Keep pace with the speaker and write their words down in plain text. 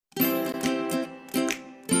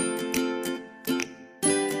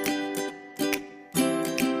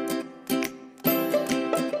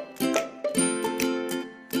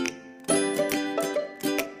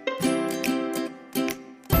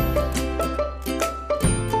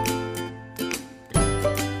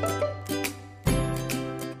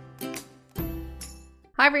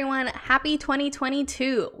Hi everyone, happy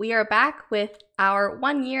 2022. We are back with our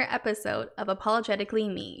 1 year episode of Apologetically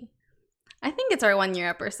Me. I think it's our 1 year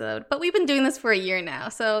episode, but we've been doing this for a year now.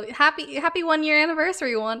 So happy 1 year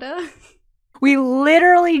anniversary, Wanda. We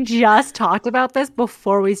literally just talked about this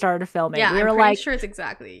before we started filming. Yeah, we were I'm pretty like, sure it's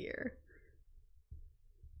exactly a year.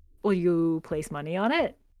 will you place money on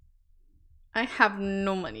it? I have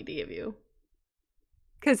no money to give you.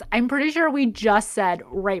 Because I'm pretty sure we just said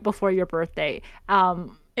right before your birthday.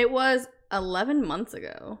 It was 11 months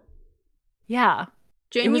ago. Yeah.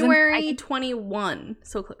 January 21.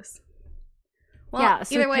 So close. Well, yeah,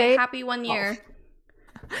 so either way, happy 1 year.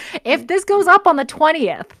 If this goes up on the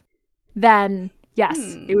 20th, then yes,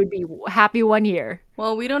 it would be happy 1 year.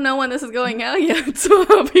 Well, we don't know when this is going out yet, so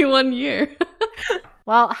happy 1 year.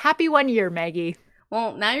 Well, happy 1 year, Maggie.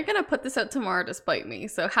 Well, now you're going to put this out tomorrow to spite me,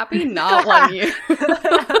 so happy not 1 year.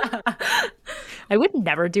 I would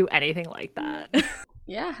never do anything like that.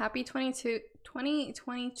 Yeah, happy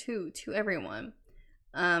 2022 to everyone.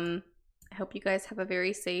 I hope you guys have a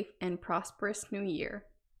very safe and prosperous new year.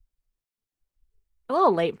 A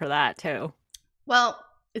little late for that, too. Well,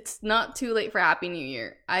 it's not too late for Happy New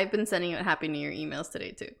Year. I've been sending out Happy New Year emails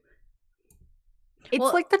today, too.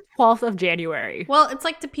 It's like the 12th of January. Well, it's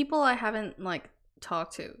like to people I haven't,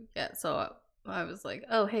 talked to yet. So I was like,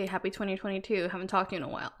 oh, hey, happy 2022. Haven't talked to you in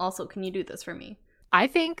a while. Also, can you do this for me? I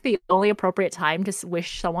think the only appropriate time to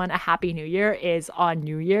wish someone a happy new year is on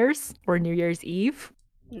New Year's or New Year's Eve.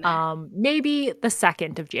 Nah. Maybe the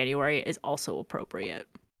 2nd of January is also appropriate.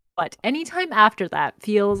 But anytime after that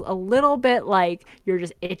feels a little bit like you're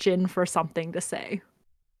just itching for something to say.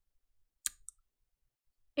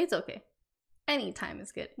 It's okay. Anytime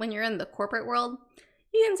is good. When you're in the corporate world,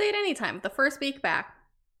 you can say it anytime. The first week back,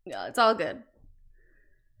 yeah, it's all good.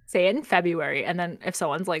 Say it in February, and then if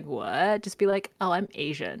someone's like, what? Just be like, oh, I'm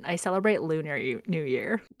Asian. I celebrate Lunar New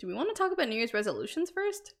Year. Do we want to talk about New Year's resolutions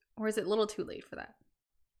first? Or is it a little too late for that?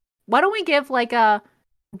 Why don't we give a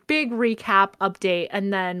big recap update,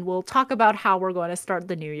 and then we'll talk about how we're going to start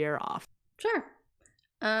the new year off. Sure.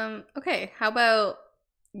 Okay, how about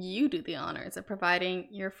you do the honors of providing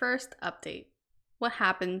your first update? What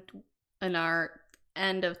happened in our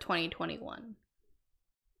end of 2021?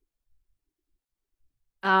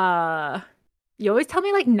 You always tell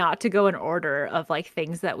me not to go in order of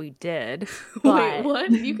things that we did. Wait, what?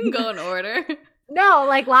 You can go in order. No,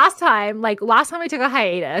 last time we took a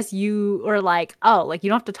hiatus, you were like, oh, you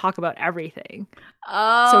don't have to talk about everything.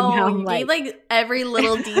 Oh, so now I'm every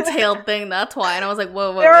little detailed thing. That's why. And I was like,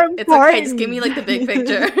 whoa, it's okay. Just give me the big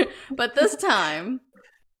picture. But this time,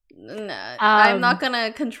 nah, I'm not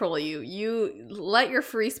gonna control you. You let your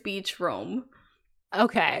free speech roam.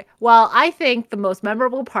 Okay. Well, I think the most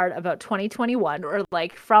memorable part about 2021, or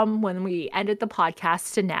from when we ended the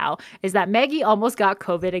podcast to now, is that Maggie almost got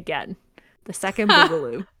COVID again. The second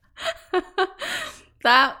boogaloo.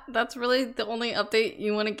 That's really the only update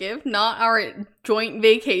you want to give? Not our joint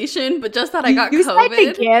vacation, but just that I got you COVID?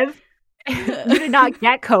 Said to give. You did not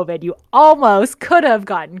get COVID. You almost could have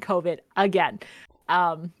gotten COVID again.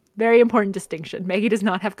 Very important distinction. Maggie does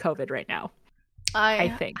not have COVID right now. I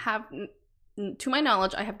think. To my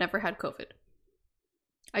knowledge, I have never had COVID.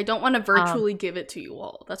 I don't want to virtually give it to you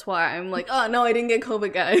all. That's why I'm like, oh, no, I didn't get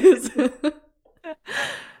COVID, guys.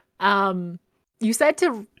 You said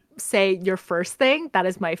to say your first thing. That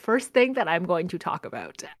is my first thing that I'm going to talk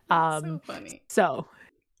about. So funny. So,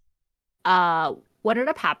 what ended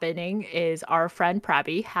up happening is our friend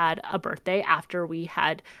Prabby had a birthday after we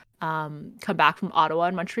had come back from Ottawa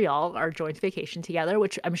and Montreal, our joint vacation together,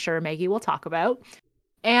 which I'm sure Maggie will talk about.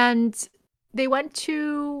 And they went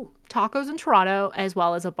to tacos in Toronto as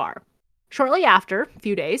well as a bar. Shortly after, a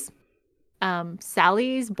few days,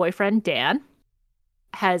 Sally's boyfriend, Dan,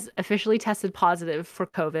 has officially tested positive for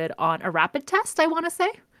COVID on a rapid test, I want to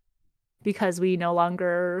say, because we no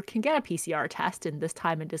longer can get a PCR test in this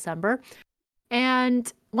time in December.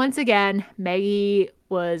 And once again, Maggie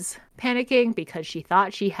was panicking because she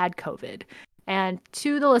thought she had COVID. And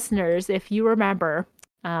to the listeners, if you remember,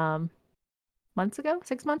 6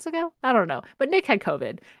 months ago, I don't know, but Nick had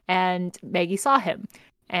COVID and Maggie saw him,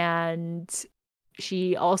 and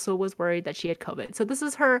she also was worried that she had COVID. So this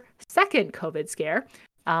is her second COVID scare,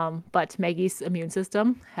 but Maggie's immune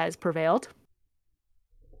system has prevailed.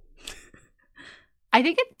 I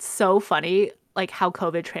think it's so funny, how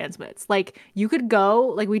COVID transmits. You could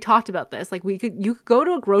go, we talked about this, you could go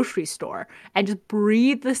to a grocery store and just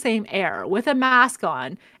breathe the same air with a mask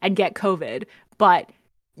on and get COVID, but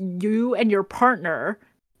you and your partner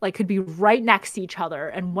could be right next to each other,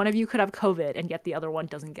 and one of you could have COVID and yet the other one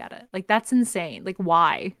doesn't get it. That's insane.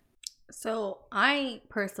 Why? So I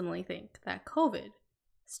personally think that COVID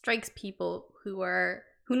strikes people who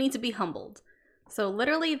need to be humbled. So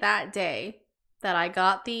literally that day that I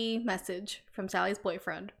got the message from Sally's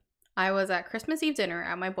boyfriend, I was at Christmas Eve dinner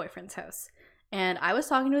at my boyfriend's house. And I was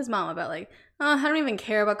talking to his mom about like, oh, I don't even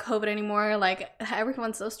care about COVID anymore. Like,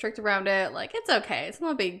 everyone's so strict around it. Like, it's okay. It's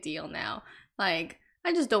not a big deal now. Like,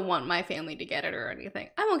 I just don't want my family to get it or anything.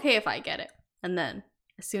 I'm okay if I get it. And then,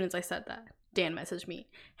 as soon as I said that, Dan messaged me,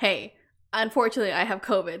 hey, unfortunately, I have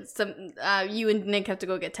COVID. You and Nick have to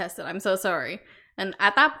go get tested. I'm so sorry. And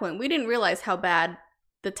at that point, we didn't realize how bad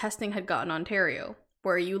the testing had gotten in Ontario,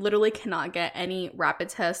 where you literally cannot get any rapid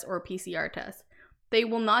test or PCR test. They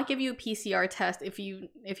will not give you a PCR test if you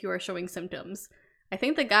are showing symptoms. I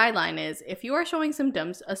think the guideline is if you are showing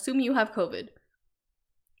symptoms, assume you have COVID.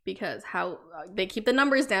 Because how they keep the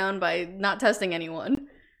numbers down by not testing anyone.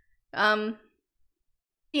 The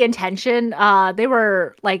intention, they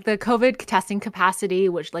were like the COVID testing capacity,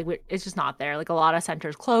 which like it's just not there. Like a lot of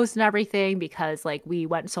centers closed and everything because like we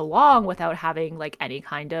went so long without having like any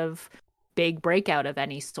kind of big breakout of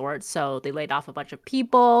any sort. So they laid off a bunch of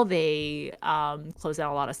people. They closed down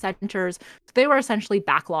a lot of centers. They were essentially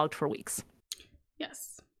backlogged for weeks.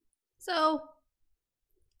 Yes. So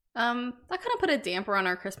that kind of put a damper on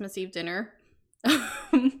our Christmas Eve dinner.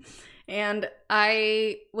 And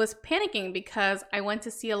I was panicking because I went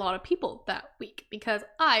to see a lot of people that week because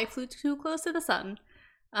I flew too close to the sun.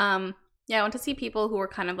 I went to see people who were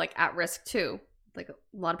kind of like at risk too. Like a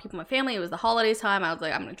lot of people in my family. It was the holidays time. I was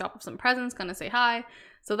like, I'm going to drop off some presents, going to say hi.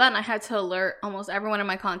 So then I had to alert almost everyone in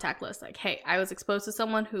my contact list. Like, hey, I was exposed to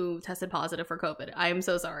someone who tested positive for COVID. I am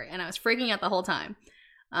so sorry. And I was freaking out the whole time.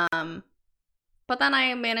 But then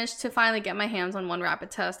I managed to finally get my hands on one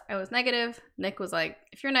rapid test. I was negative. Nick was like,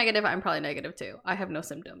 if you're negative, I'm probably negative too. I have no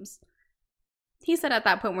symptoms. He said at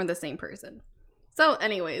that point we're the same person. So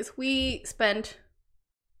anyways, I spent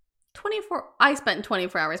 24 hours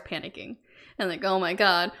panicking. And like, oh my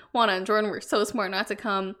God, Juana and Jordan were so smart not to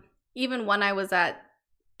come. Even when I was at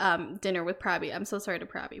dinner with Prabby, I'm so sorry to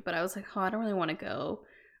Prabby, but I was like, oh, I don't really want to go.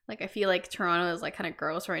 Like, I feel like Toronto is like kind of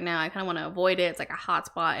gross right now. I kind of want to avoid it. It's like a hot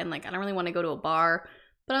spot and like I don't really want to go to a bar.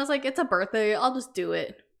 But I was like, it's a birthday. I'll just do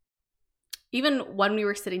it. Even when we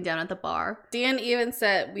were sitting down at the bar, Dan even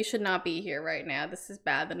said, we should not be here right now. This is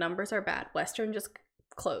bad. The numbers are bad. Western just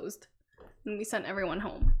closed. And we sent everyone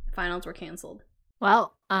home. Finals were canceled.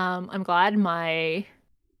 Well, I'm glad my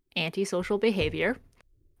antisocial behavior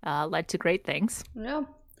led to great things. Yeah.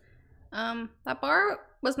 That bar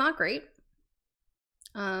was not great.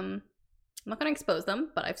 I'm not going to expose them,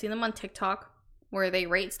 but I've seen them on TikTok where they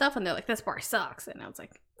rate stuff and they're like, this bar sucks. And I was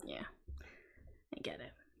like, yeah, I get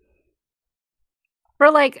it.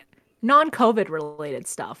 For like non-COVID related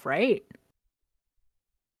stuff, right?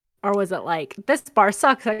 Or was it like, this bar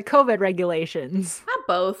sucks at COVID regulations? Not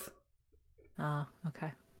both. Oh,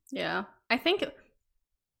 okay. Yeah. I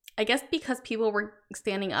guess because people were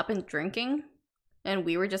standing up and drinking and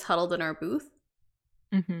we were just huddled in our booth,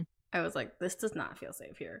 I was like, this does not feel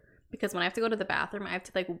safe here. Because when I have to go to the bathroom, I have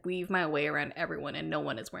to like weave my way around everyone and no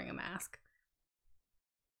one is wearing a mask.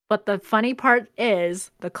 But the funny part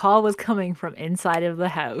is the call was coming from inside of the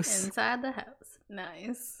house. Inside the house.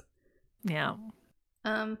 Nice. Yeah.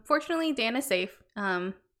 Fortunately, Dan is safe.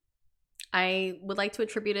 I would like to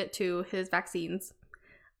attribute it to his vaccines.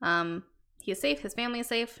 He is safe. His family is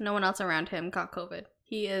safe. No one else around him got COVID.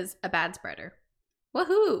 He is a bad spreader.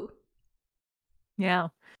 Woohoo! Yeah.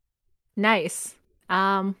 Nice.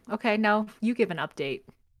 Okay, now you give an update.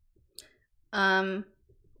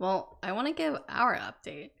 Well, I want to give our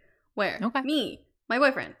update. Where me, my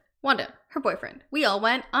boyfriend, Wanda, her boyfriend, we all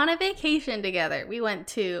went on a vacation together. We went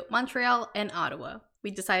to Montreal and Ottawa.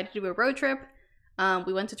 We decided to do a road trip.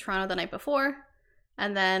 We went to Toronto the night before,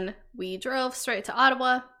 and then we drove straight to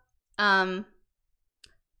Ottawa. Ottawa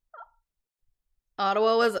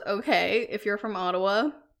was okay. If you're from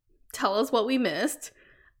Ottawa, tell us what we missed.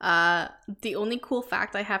 The only cool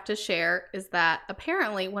fact I have to share is that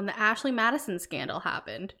apparently when the Ashley Madison scandal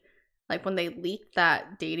happened, like when they leaked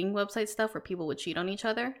that dating website stuff where people would cheat on each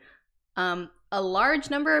other, a large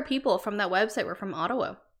number of people from that website were from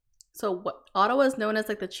Ottawa. So Ottawa is known as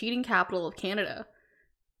like the cheating capital of Canada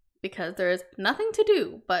because there's nothing to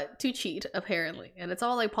do but to cheat, apparently. And it's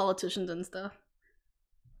all like politicians and stuff.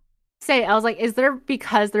 I was like, is there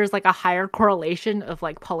because there's like a higher correlation of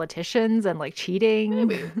like politicians and like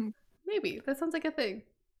cheating? Maybe. That sounds like a thing.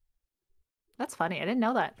 That's funny. I didn't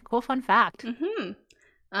know that. Cool fun fact.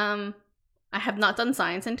 I have not done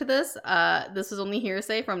science into this. This is only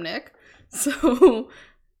hearsay from Nick. So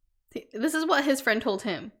this is what his friend told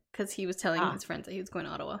him because he was telling his friends that he was going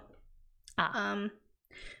to Ottawa.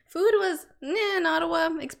 Food was in Ottawa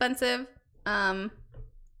expensive.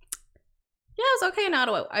 Yeah, it was okay in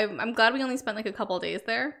Ottawa. I'm glad we only spent like a couple of days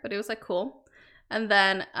there, but it was like cool. And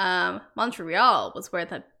then Montreal was where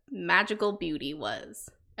the magical beauty was.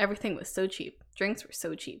 Everything was so cheap. Drinks were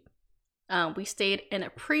so cheap. We stayed in a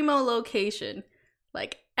primo location,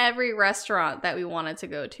 like every restaurant that we wanted to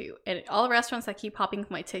go to. And all the restaurants that keep popping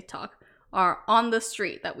up my TikTok are on the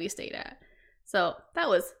street that we stayed at. So that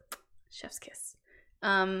was chef's kiss.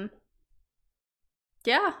 Yeah,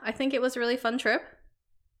 I think it was a really fun trip.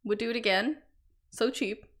 Would do it again. So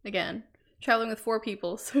cheap. Again. Traveling with 4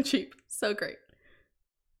 people. So cheap. So great.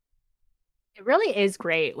 It really is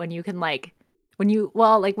great when you can when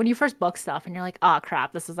you first book stuff and you're like, oh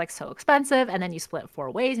crap, this is like so expensive, and then you split 4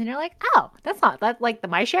 ways and you're like, oh, that's not that like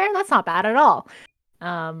my share, that's not bad at all.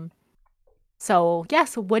 So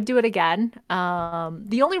yes, would do it again.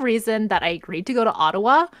 The only reason that I agreed to go to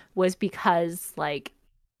Ottawa was because like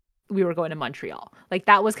we were going to Montreal. Like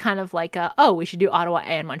that was kind of like we should do Ottawa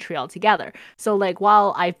and Montreal together. So like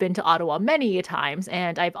while I've been to Ottawa many times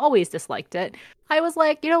and I've always disliked it, I was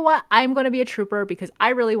like, you know what? I'm going to be a trooper because I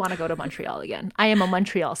really want to go to Montreal again. I am a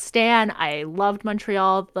Montreal stan. I loved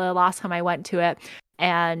Montreal the last time I went to it.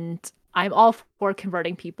 And I'm all for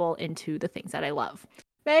converting people into the things that I love.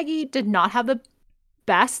 Maggie did not have the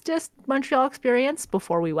bestest Montreal experience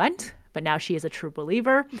before we went, but now she is a true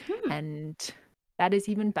believer. Mm-hmm. And that is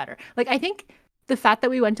even better. Like, I think the fact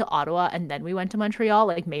that we went to Ottawa and then we went to Montreal,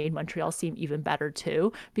 like, made Montreal seem even better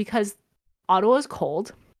too, because Ottawa's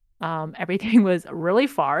cold. Everything was really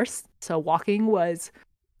far, so walking was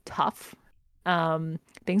tough.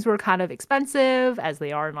 Things were kind of expensive, as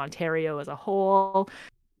they are in Ontario as a whole,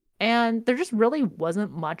 and there just really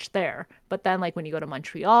wasn't much there. But then, like, when you go to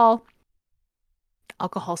Montreal,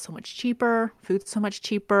 alcohol's so much cheaper, food's so much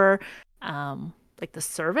cheaper. Like the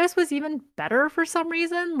service was even better for some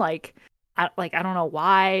reason. Like I don't know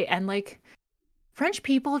why. And like French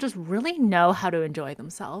people just really know how to enjoy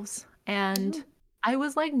themselves. And I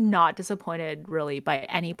was like not disappointed really by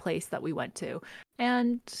any place that we went to,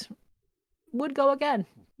 and would go again.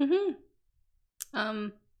 Mm-hmm.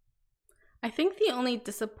 I think the only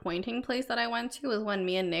disappointing place that I went to was when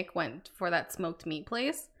me and Nick went for that smoked meat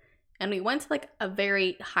place. And we went to like a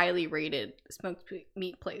very highly rated smoked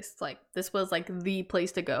meat place. Like this was like the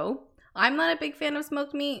place to go. I'm not a big fan of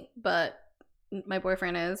smoked meat, but my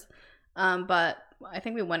boyfriend is. But I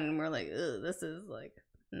think we went and we were like, this is like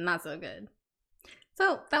not so good.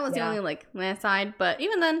 So that was the only like side. But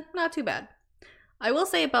even then, not too bad. I will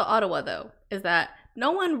say about Ottawa though, is that no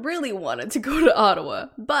one really wanted to go to Ottawa.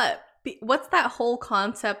 But what's that whole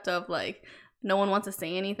concept of like no one wants to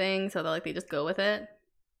say anything, so they just go with it?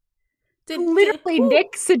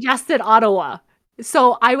 Nick suggested Ottawa.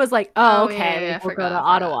 So I was like, okay, we'll go to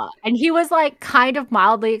Ottawa. And he was like kind of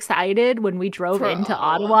mildly excited when we drove into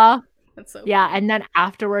Ottawa. That's so funny. And then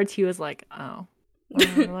afterwards he was like, oh.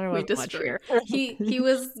 We destroyed. He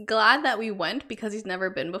was glad that we went because he's never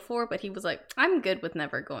been before, but he was like, I'm good with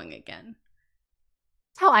never going again.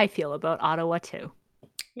 That's how I feel about Ottawa too.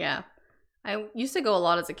 Yeah. I used to go a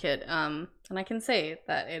lot as a kid. And I can say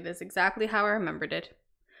that it is exactly how I remembered it.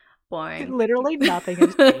 Boring. Literally nothing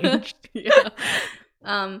has changed.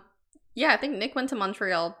 I think Nick went to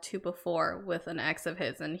Montreal too before with an ex of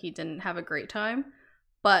his, and he didn't have a great time.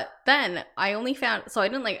 But then I only found, so I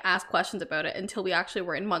didn't like ask questions about it until we actually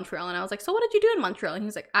were in Montreal, and I was like, so what did you do in Montreal? And he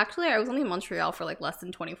was like, actually, I was only in Montreal for like less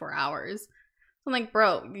than 24 hours. I'm like,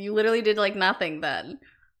 bro, you literally did like nothing then.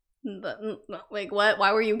 Like what?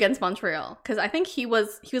 Why were you against Montreal? Because I think he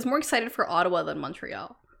was more excited for Ottawa than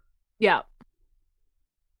Montreal. Yeah.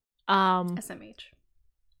 SMH.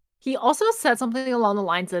 He also said something along the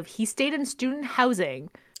lines of he stayed in student housing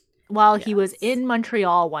while he was in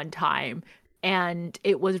Montreal one time, and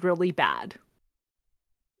it was really bad.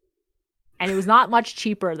 And it was not much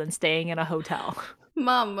cheaper than staying in a hotel.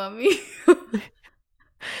 Mummy.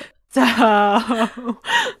 So,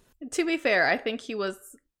 to be fair, I think he was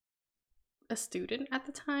a student at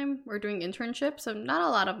the time or doing internships, so not a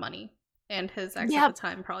lot of money. And his ex at the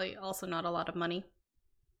time probably also not a lot of money.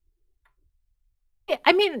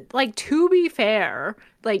 I mean, like, to be fair,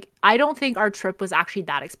 like, I don't think our trip was actually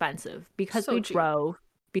that expensive because we drove,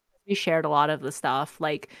 because we shared a lot of the stuff.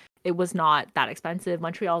 Like, it was not that expensive.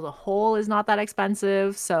 Montreal as a whole is not that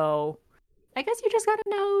expensive. So I guess you just gotta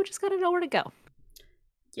know where to go.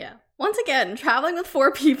 Yeah. Once again, traveling with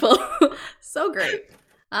 4 people. So great.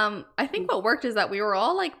 I think what worked is that we were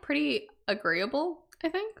all like pretty agreeable, I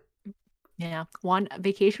think. Yeah.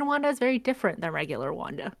 Vacation Wanda is very different than regular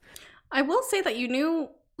Wanda. I will say that you knew,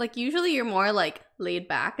 like, usually you're more, like, laid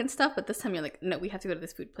back and stuff, but this time you're like, no, we have to go to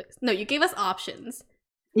this food place. No, you gave us options.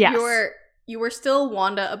 Yes. you were still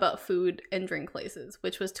Wanda about food and drink places,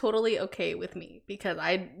 which was totally okay with me because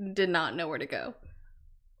I did not know where to go.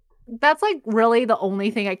 That's like really the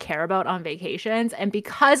only thing I care about on vacations. And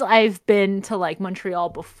because I've been to like Montreal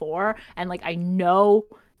before and like I know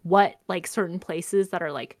what like certain places that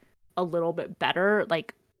are like a little bit better,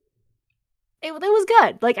 like it was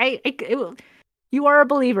good. Like you are a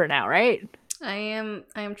believer now, right? I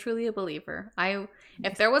am truly a believer.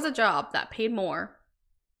 If there was a job that paid more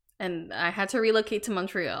and I had to relocate to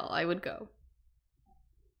Montreal, I would go.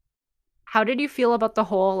 How did you feel about the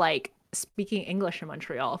whole like speaking English in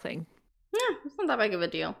Montreal thing? Yeah, it's not that big of a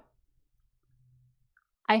deal.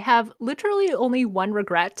 I have literally only one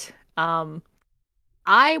regret.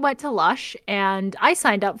 I went to Lush and I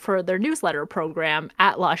signed up for their newsletter program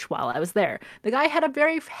at Lush while I was there. The guy had a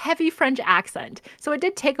very heavy French accent, so it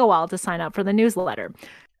did take a while to sign up for the newsletter.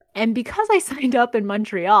 And because I signed up in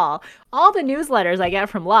Montreal, all the newsletters I get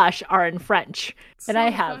from Lush are in French, and I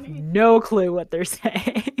have no clue what they're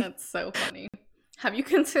saying. That's so funny. Have you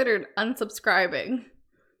considered unsubscribing?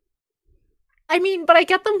 I mean, but I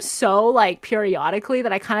get them so, like, periodically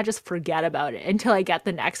that I kind of just forget about it until I get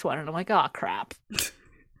the next one, and I'm like, oh, crap.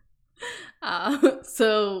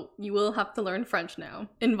 So you will have to learn French now,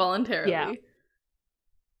 involuntarily. Yeah.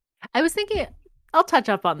 I was thinking, I'll touch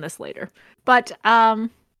up on this later. But,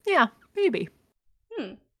 yeah, maybe.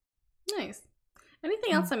 Nice.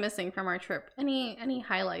 Anything else I'm missing from our trip? Any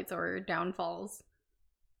highlights or downfalls?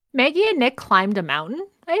 Maggie and Nick climbed a mountain,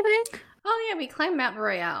 I think. Oh, yeah, we climbed Mount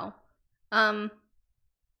Royale. I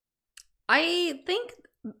think,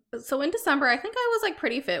 so in December, I think I was like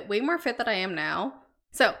pretty fit, way more fit than I am now.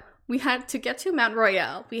 So we had to get to Mount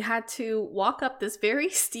Royale. We had to walk up this very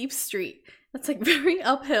steep street that's like very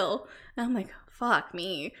uphill. And I'm like, fuck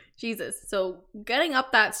me, Jesus. So getting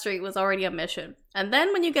up that street was already a mission. And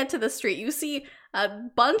then when you get to the street, you see a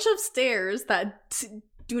bunch of stairs that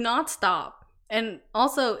do not stop. And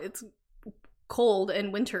also it's cold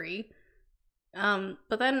and wintry.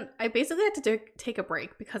 But then I basically had to take a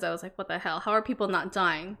break because I was like, what the hell? How are people not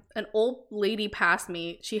dying? An old lady passed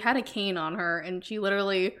me. She had a cane on her and she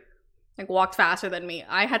literally like walked faster than me.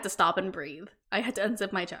 I had to stop and breathe. I had to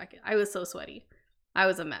unzip my jacket. I was so sweaty. I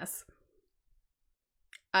was a mess.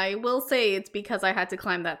 I will say it's because I had to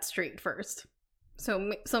climb that street first. So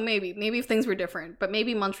maybe if things were different, but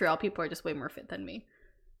maybe Montreal people are just way more fit than me.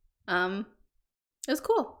 It was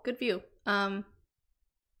cool. Good view.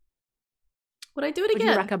 Would I do it again?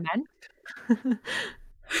 Would you recommend?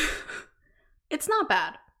 It's not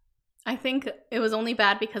bad. I think it was only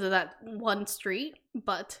bad because of that one street,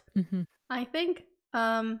 but I think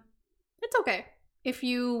it's okay. If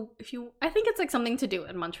you I think it's like something to do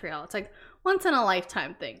in Montreal. It's like once in a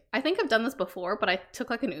lifetime thing. I think I've done this before, but I took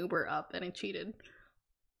like an Uber up and I cheated.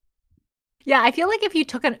 Yeah, I feel like if you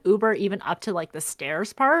took an Uber even up to like the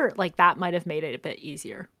stairs part, like that might have made it a bit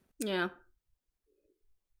easier. Yeah.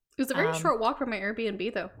 It was a very short walk from my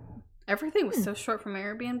Airbnb, though. Everything was so short from my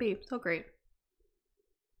Airbnb. So great.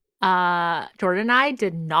 Jordan and I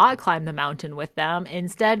did not climb the mountain with them.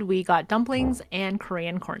 Instead, we got dumplings and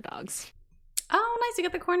Korean corn dogs. Oh, nice. You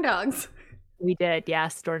got the corn dogs. We did,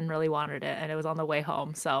 yes. Jordan really wanted it, and it was on the way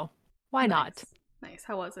home, so why not? Nice.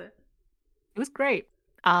 How was it? It was great.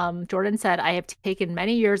 Jordan said, I have taken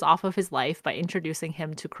many years off of his life by introducing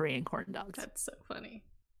him to Korean corn dogs. That's so funny.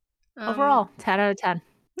 Overall, 10 out of 10.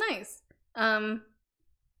 Nice.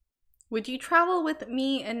 Would you travel with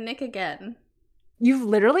me and Nick again? You've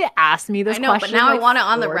literally asked me this question. I know, but now like I want it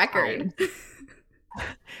on the record.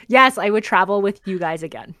 Yes, I would travel with you guys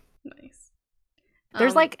again. Nice.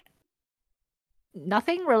 There's like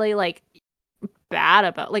nothing really like bad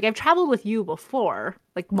about, like I've traveled with you before,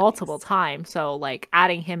 like multiple times. So like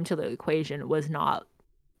adding him to the equation was not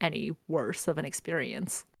any worse of an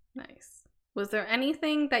experience. Nice. Was there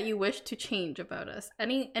anything that you wish to change about us?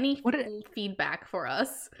 Any feedback for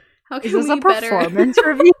us? How can Is this a performance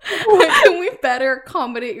review? How can we better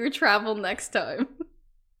accommodate your travel next time?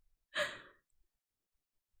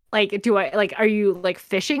 Like, are you like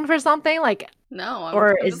fishing for something? Like, no,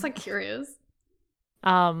 I'm just like curious.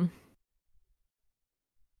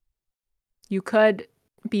 You could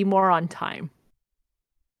be more on time.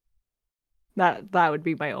 That would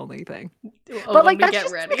be my only thing. Oh, but like, that's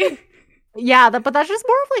get ready. Yeah, but that's just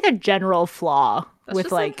more of like a general flaw that's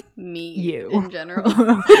with like me you in general.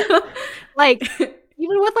 Like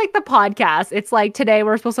even with like the podcast, it's like today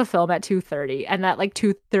we're supposed to film at 2:30, and at like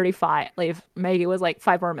 2:35, like Maggie was like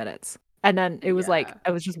 5 more minutes, and then it was like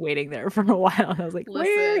I was just waiting there for a while, and I was like,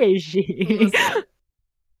 where is she?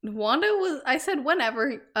 I said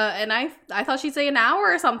whenever, and I thought she'd say an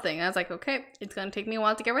hour or something. I was like, okay, it's gonna take me a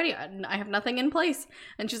while to get ready. I have nothing in place.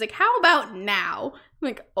 And she's like, how about now? I'm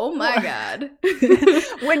like, oh my God.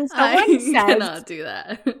 When someone says, cannot do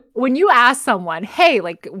that. When you ask someone, hey,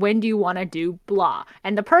 like, when do you want to do blah?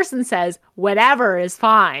 And the person says, whatever is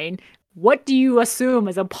fine. What do you assume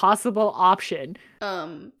is a possible option?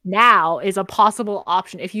 Now is a possible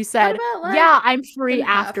option. If you said, like, yeah, I'm free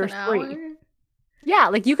after 3. Yeah,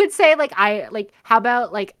 like you could say how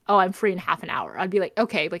about like, oh, I'm free in half an hour. I'd be like,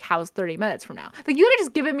 okay, like how's 30 minutes from now? Like you could have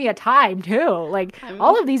just given me a time too. Like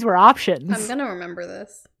all of these were options. I'm gonna remember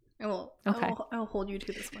this. I will. Okay. I will hold you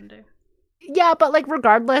to this one day. Yeah, but like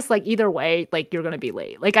regardless, like either way, like you're gonna be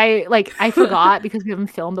late. Like I forgot because we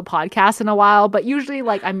haven't filmed the podcast in a while, but usually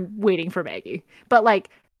like I'm waiting for Maggie. But like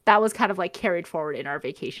that was kind of like carried forward in our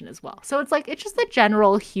vacation as well. So it's like it's just a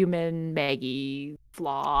general human Maggie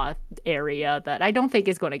flaw area that I don't think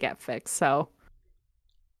is going to get fixed. So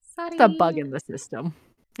it's a bug in the system.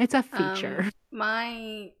 It's a feature.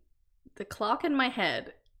 The clock in my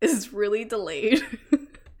head is really delayed.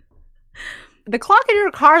 The clock in your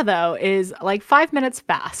car though is like 5 minutes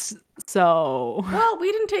fast. So well,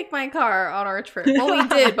 we didn't take my car on our trip. Well, we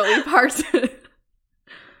did, but we parked it.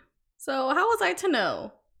 So how was I to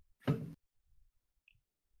know?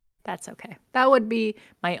 That's okay. That would be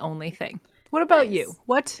my only thing. What about you?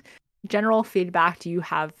 What general feedback do you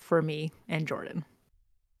have for me and Jordan?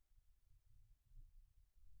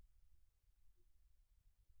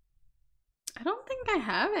 I don't think I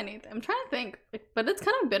have anything. I'm trying to think, but it's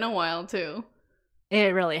kind of been a while too.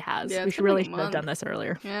 It really has. Yeah, we should have done this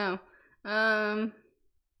earlier. Yeah. I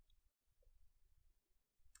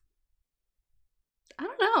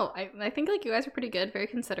don't know. I think like you guys are pretty good, very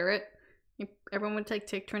considerate. Everyone would like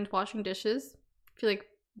take turns washing dishes. I feel like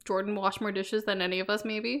Jordan washed more dishes than any of us,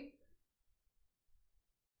 maybe.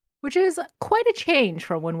 Which is quite a change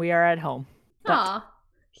from when we are at home. Aw,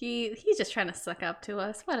 he's just trying to suck up to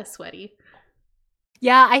us. What a sweaty.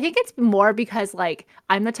 Yeah, I think it's more because like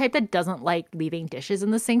I'm the type that doesn't like leaving dishes in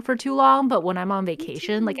the sink for too long, but when I'm on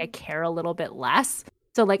vacation, like I care a little bit less.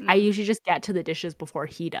 So like I usually just get to the dishes before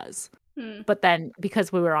he does. But then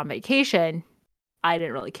because we were on vacation, I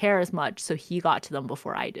didn't really care as much, so he got to them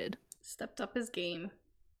before I did. Stepped up his game.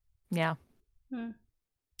 Yeah. Yeah,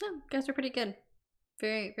 guys are pretty good.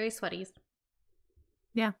 Very, very sweaties.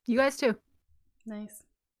 Yeah, you guys too. Nice.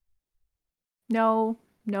 No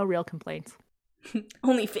real complaints.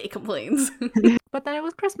 Only fake complaints. But then it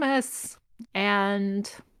was Christmas, and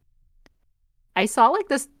I saw like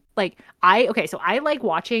this, like so I like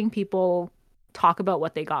watching people talk about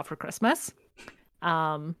what they got for Christmas.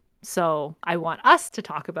 So I want us to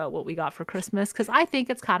talk about what we got for Christmas because I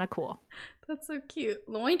think it's kind of cool. That's so cute.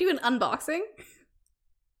 Want to do an unboxing?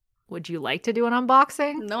 Would you like to do an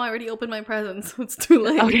unboxing? No, I already opened my presents. It's too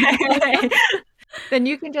late. Okay. Then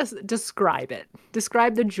you can just describe it.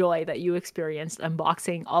 Describe the joy that you experienced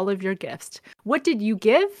unboxing all of your gifts. What did you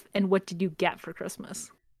give and what did you get for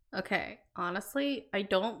Christmas? Okay, honestly, I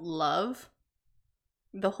don't love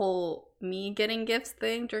the whole me getting gifts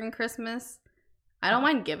thing during Christmas. I don't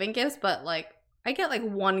mind giving gifts, but like I get like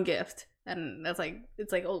one gift and that's like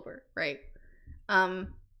it's like over, right?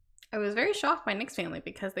 I was very shocked by Nick's family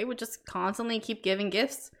because they would just constantly keep giving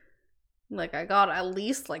gifts. Like I got at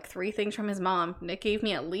least like 3 things from his mom. Nick gave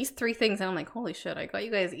me at least 3 things and I'm like, holy shit, I got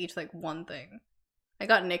you guys each like 1 thing. I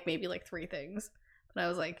got Nick maybe like 3 things. But I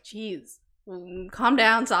was like, geez, calm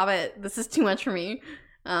down, stop it. This is too much for me.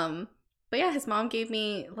 But yeah, his mom gave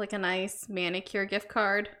me like a nice manicure gift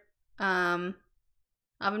card. Oven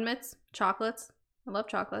mitts, chocolates. I love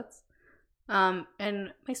chocolates.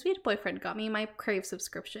 And my sweet boyfriend got me my Crave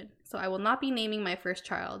subscription. So I will not be naming my first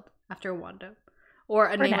child after Wanda. Or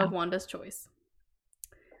a name of Wanda's choice.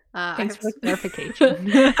 Thanks for clarification.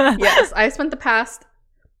 Yes, I spent the past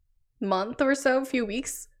month or so, few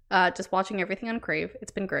weeks, just watching everything on Crave.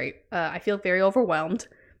 It's been great. I feel very overwhelmed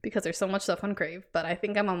because there's so much stuff on Crave, but I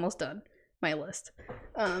think I'm almost done my list.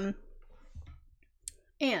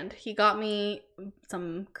 And he got me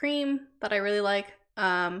some cream that I really like.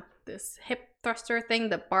 This hip thruster thing,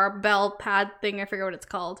 the barbell pad thing, I forget what it's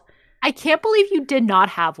called. I can't believe you did not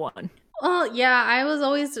have one. Well, yeah, I was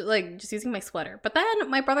always like just using my sweater. But then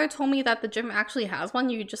my brother told me that the gym actually has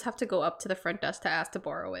one. You just have to go up to the front desk to ask to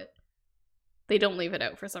borrow it. They don't leave it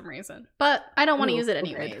out for some reason. But I don't want to use it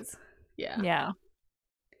anyways. Yeah. Yeah.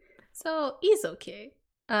 So he's okay.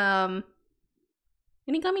 And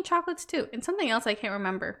he got me chocolates too. And something else I can't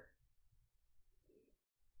remember.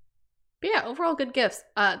 But yeah, overall good gifts.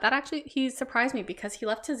 That actually, he surprised me because he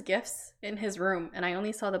left his gifts in his room and I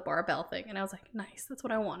only saw the barbell thing. And I was like, nice, that's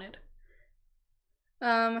what I wanted.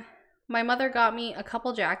 My mother got me a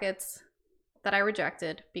couple jackets that I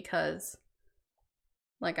rejected because,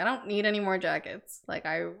 like, I don't need any more jackets. Like,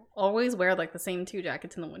 I always wear, like, the same 2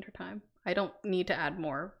 jackets in the wintertime. I don't need to add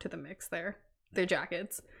more to the mix there. They're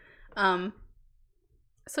jackets.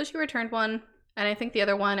 So she returned one, and I think the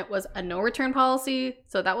other one, it was a no return policy.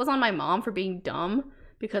 So that was on my mom for being dumb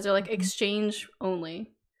because they're, like, exchange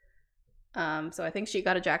only. So I think she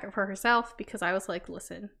got a jacket for herself because I was like,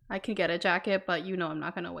 listen, I can get a jacket, but you know I'm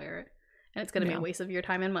not going to wear it. And it's going to be a waste of your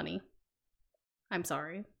time and money. I'm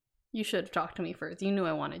sorry. You should have talked to me first. You knew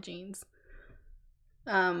I wanted jeans.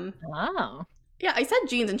 Wow. Yeah, I said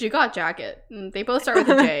jeans and she got jacket. They both start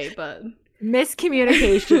with a J, but...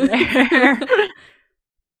 Miscommunication there.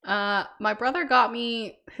 My brother got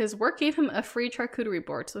me... His work gave him a free charcuterie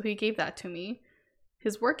board, so he gave that to me.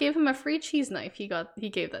 His work gave him a free cheese knife. He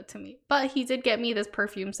gave that to me. But he did get me this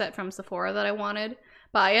perfume set from Sephora that I wanted.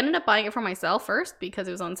 But I ended up buying it for myself first because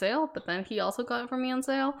it was on sale. But then he also got it for me on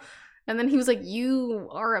sale. And then he was like, you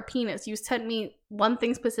are a penis. You sent me one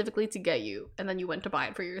thing specifically to get you. And then you went to buy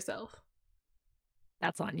it for yourself.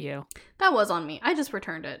 That's on you. That was on me. I just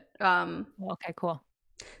returned it. Okay, cool.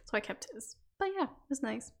 So I kept his. But yeah, it was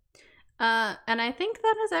nice. And I think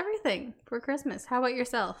that is everything for Christmas. How about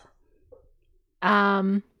yourself?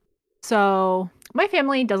 So my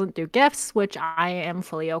family doesn't do gifts, which I am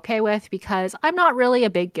fully okay with because I'm not really a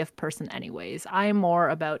big gift person anyways. I'm more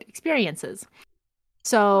about experiences.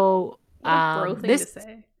 So, what a bro thing to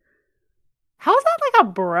say. How is that like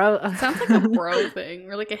a bro? It sounds like a bro thing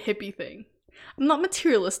or like a hippie thing. I'm not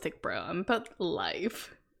materialistic, bro. I'm about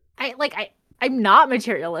life. I'm not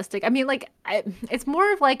materialistic. I mean, it's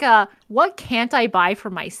more of like a, what can't I buy for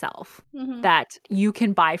myself that you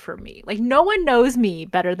can buy for me? Like, no one knows me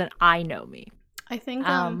better than I know me. I think,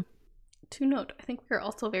 to note, I think we're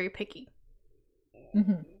also very picky.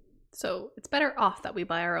 So it's better off that we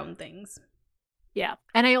buy our own things. Yeah.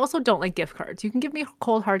 And I also don't like gift cards. You can give me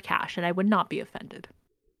cold hard cash and I would not be offended.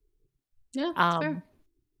 Yeah, that's fair.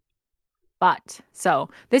 But, so,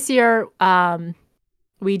 this year,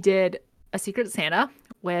 we did a Secret Santa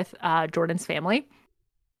with Jordan's family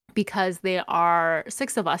because there are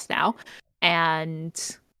 6 of us now,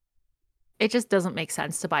 and it just doesn't make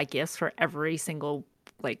sense to buy gifts for every single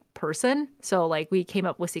like person. So like we came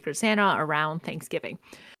up with Secret Santa around Thanksgiving.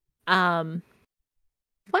 Funny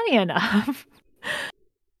enough,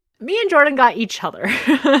 me and Jordan got each other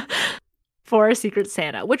for a Secret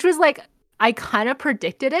Santa, which was like, I kind of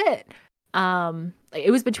predicted it.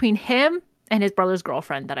 It was between him and his brother's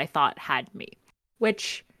girlfriend that I thought had me,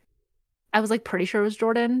 which I was like pretty sure it was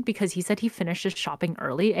Jordan because he said he finished his shopping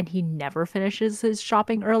early and he never finishes his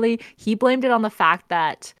shopping early. He blamed it on the fact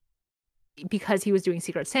that because he was doing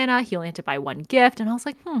Secret Santa, he only had to buy one gift. And I was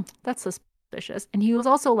like, that's suspicious. And he was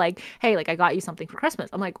also like, hey, like I got you something for Christmas.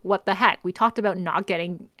 I'm like, what the heck? We talked about not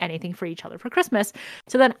getting anything for each other for Christmas.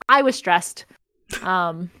 So then I was stressed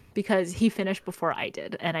because he finished before I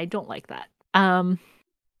did. And I don't like that.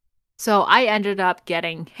 So I ended up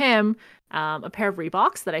getting him a pair of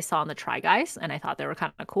Reeboks that I saw on the Try Guys, and I thought they were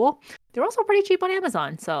kind of cool. They're also pretty cheap on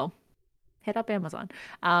Amazon, so hit up Amazon.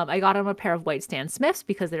 I got him a pair of white Stan Smiths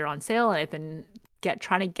because they're on sale, and I've been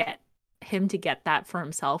trying to get him to get that for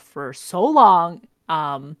himself for so long.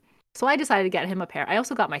 So I decided to get him a pair. I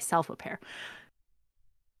also got myself a pair.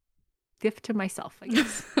 Gift to myself, I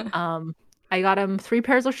guess. I got him 3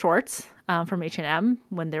 pairs of shorts from H&M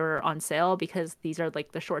when they were on sale because these are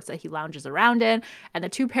like the shorts that he lounges around in. And the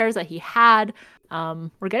 2 pairs that he had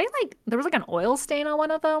were getting like, there was like an oil stain on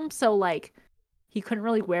one of them. So like he couldn't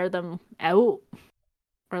really wear them out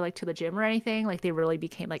or like to the gym or anything. Like they really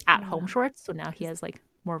became like at home shorts. So now he has like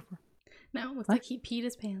more. No, it's like he peed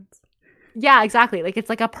his pants. Yeah, exactly. Like it's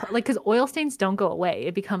like because oil stains don't go away.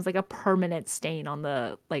 It becomes like a permanent stain on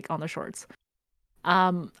the shorts.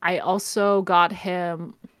 I also got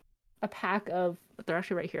him a pack of, they're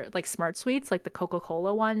actually right here, like Smart Sweets, like the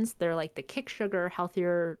Coca-Cola ones. They're like the kick sugar,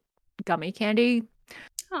 healthier gummy candy.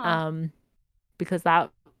 Because that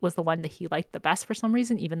was the one that he liked the best for some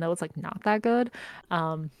reason, even though it's like not that good.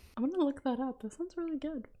 I'm gonna look that up. That sounds really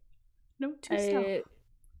good. No, too stuff.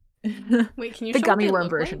 Wait, can you the show gummy me worm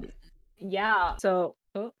version? Like? Yeah. So,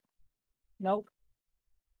 nope.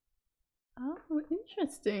 Oh,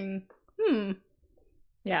 interesting.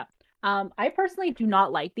 Yeah. I personally do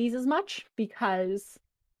not like these as much because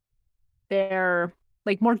they're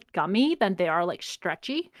like more gummy than they are like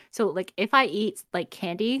stretchy. So like if I eat like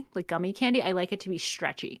candy, like gummy candy, I like it to be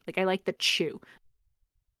stretchy. Like I like the chew,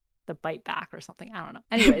 the bite back or something. I don't know.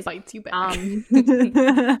 Anyways, bites you back.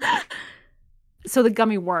 So the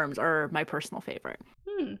gummy worms are my personal favorite.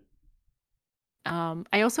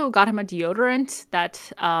 I also got him a deodorant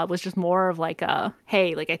that was just more of like a,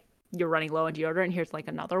 hey, like you're running low on deodorant. Here's like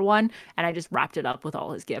another one. And I just wrapped it up with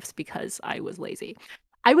all his gifts because I was lazy.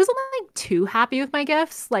 I wasn't like too happy with my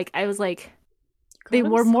gifts. Like I was like, they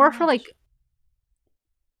were more for like,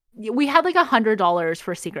 we had like $100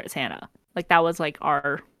 for Secret Santa. Like that was like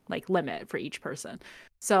our like limit for each person.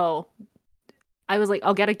 So I was like,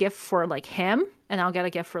 I'll get a gift for like him and I'll get a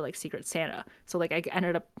gift for like Secret Santa. So like I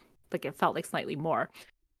ended up like it felt like slightly more.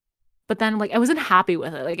 But then like I wasn't happy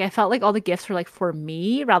with it. Like I felt like all the gifts were like for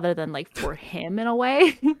me rather than like for him in a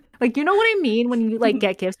way. Like you know what I mean when you like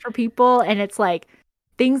get gifts for people and it's like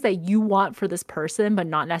things that you want for this person but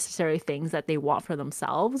not necessarily things that they want for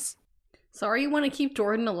themselves. Sorry you want to keep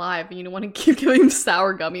Jordan alive and you don't want to keep giving him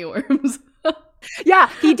sour gummy worms. Yeah,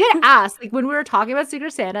 he did ask. Like when we were talking about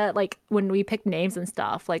Secret Santa, like when we picked names and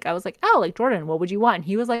stuff, like I was like, oh, like Jordan, what would you want? And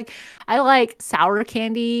he was like, I like sour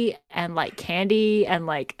candy and like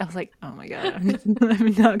I was like, oh my God,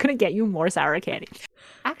 I'm not gonna get you more sour candy.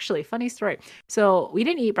 Actually, funny story. So we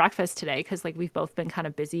didn't eat breakfast today because like we've both been kind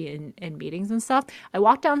of busy in meetings and stuff. I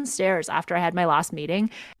walked downstairs after I had my last meeting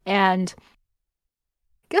and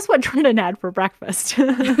guess what Jordan had for breakfast?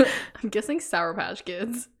 I'm guessing Sour Patch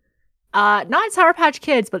Kids. Not Sour Patch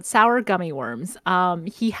Kids, but sour gummy worms.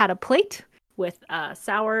 He had a plate with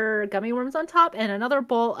sour gummy worms on top and another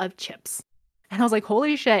bowl of chips. And I was like,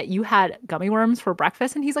 holy shit, you had gummy worms for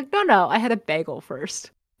breakfast? And he's like, no, I had a bagel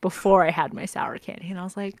first before I had my sour candy. And I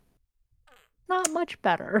was like, not much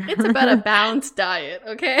better. It's about a balanced diet,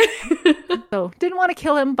 okay? So didn't want to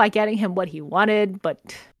kill him by getting him what he wanted,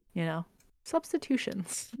 but, you know,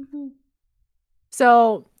 substitutions. Mm-hmm.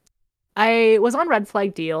 So I was on Red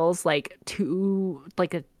Flag Deals like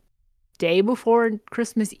a day before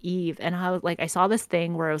Christmas Eve, and I saw this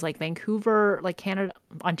thing where it was like Vancouver, like Canada,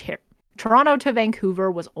 Ontario, Toronto to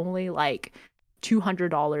Vancouver was only like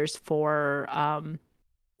 $200 for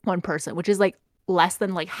one person, which is like less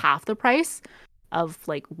than like half the price of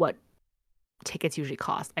like what tickets usually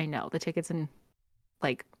cost. I know the tickets in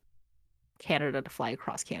like Canada to fly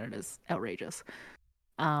across Canada is outrageous,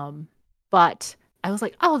 but I was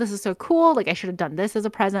like, oh, this is so cool. Like, I should have done this as a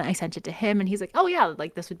present. I sent it to him and he's like, oh, yeah,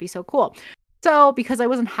 like this would be so cool. So because I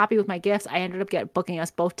wasn't happy with my gifts, I ended up booking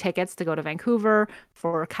us both tickets to go to Vancouver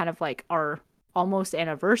for kind of like our almost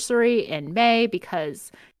anniversary in May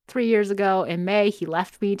because 3 years ago in May, he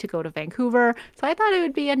left me to go to Vancouver. So I thought it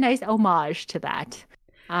would be a nice homage to that.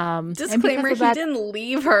 Disclaimer, he didn't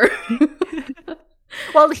leave her.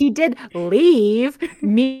 Well, he did leave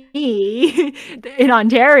me in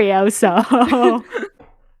Ontario, so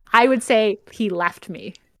I would say he left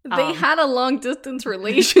me. They had a long-distance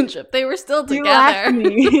relationship. They were still together.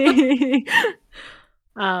 Me.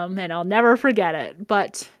 And I'll never forget it.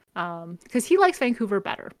 But because he likes Vancouver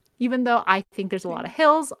better. Even though I think there's a lot of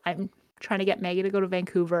hills, I'm trying to get Maggie to go to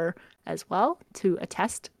Vancouver as well to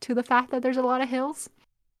attest to the fact that there's a lot of hills.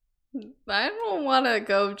 I don't want to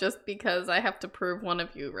go just because I have to prove one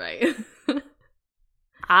of you right.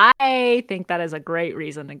 I think that is a great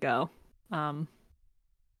reason to go.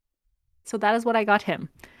 So that is what I got him.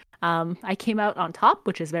 I came out on top,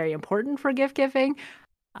 which is very important for gift giving.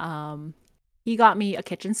 He got me a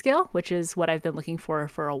kitchen scale, which is what I've been looking for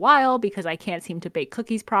a while because I can't seem to bake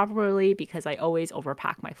cookies properly because I always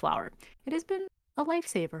overpack my flour. It has been a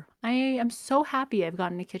lifesaver. I am so happy I've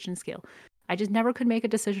gotten a kitchen scale. I just never could make a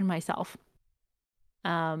decision myself.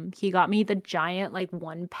 He got me the giant, like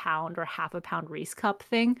 1 pound or half a pound Reese cup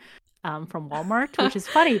thing from Walmart, which is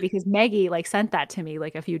funny because Maggie like sent that to me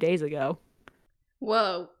like a few days ago.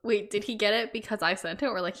 Whoa, wait, did he get it because I sent it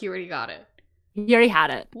or like he already got it? He already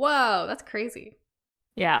had it. Whoa, that's crazy.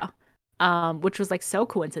 Yeah. Which was like so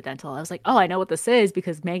coincidental. I was like, oh, I know what this is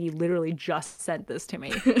because Maggie literally just sent this to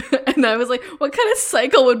me. And I was like, what kind of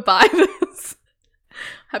cycle would buy this?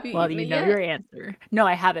 Have you eaten it yet? Your answer. No,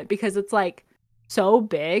 I haven't because it's like so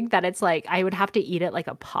big that it's like I would have to eat it like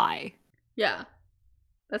a pie. Yeah.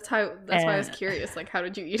 That's why I was curious. Like, how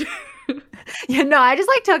did you eat it? Yeah, no, I just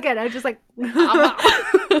like took it. I was just like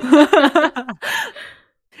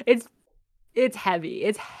It's heavy.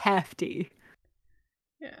 It's hefty.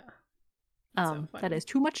 Yeah. So that is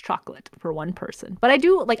too much chocolate for one person. But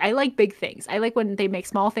I like big things. I like when they make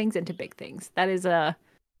small things into big things. That is a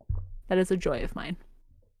joy of mine.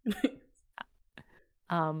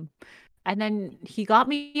 And then he got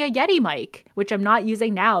me a Yeti mic, which I'm not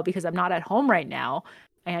using now because I'm not at home right now.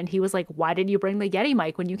 And he was like, why did you bring the Yeti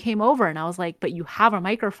mic when you came over? And I was like, but you have a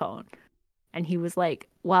microphone. And he was like,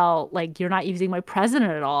 well, like, you're not using my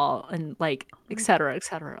president at all. And like, et cetera, et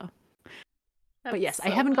cetera. But yes, I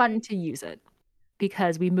haven't gotten to use it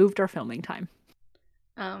because we moved our filming time.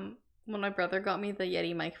 when my brother got me the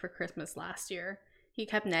Yeti mic for Christmas last year, he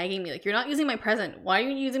kept nagging me, like, you're not using my present. Why are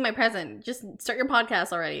you using my present? Just start your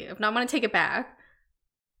podcast already. If not, I'm going to take it back.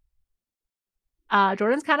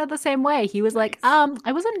 Jordan's kind of the same way. He was like,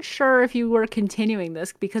 I wasn't sure if you were continuing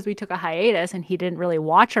this because we took a hiatus and he didn't really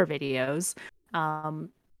watch our videos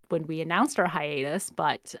when we announced our hiatus.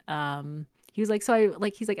 But he was like,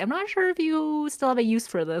 he's like, I'm not sure if you still have a use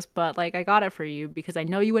for this, but like, I got it for you because I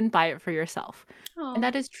know you wouldn't buy it for yourself. Aww. And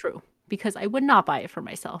that is true, because I would not buy it for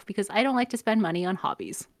myself because I don't like to spend money on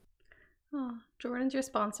hobbies. Oh, Jordan's your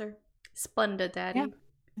sponsor. Splendid, Daddy.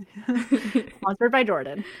 Yeah. Sponsored by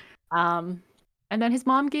Jordan. And then his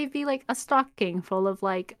mom gave me like a stocking full of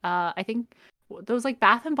like I think those like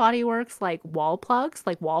Bath and Body Works like wall plugs,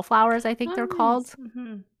 like wallflowers, I think they're called.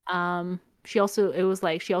 Mm-hmm. She also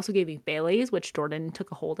gave me Bailey's, which Jordan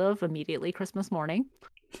took a hold of immediately Christmas morning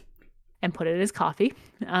and put it in his coffee.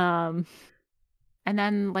 And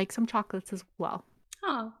then like some chocolates as well.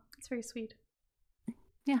 Oh, that's very sweet.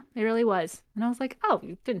 Yeah, it really was. And I was like, oh,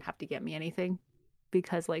 you didn't have to get me anything,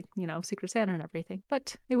 because like, you know, Secret Santa and everything,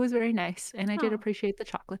 but it was very nice, and I did appreciate the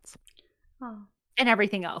chocolates and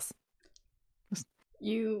everything else.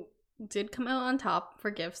 You did come out on top for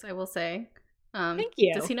gifts, I will say. Thank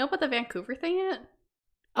you. Does he know about the Vancouver thing yet?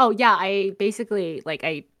 Oh yeah, I basically like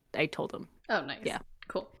I told him. Oh, nice. Yeah,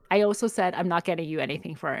 cool. I also said I'm not getting you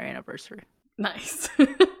anything for our anniversary. Nice.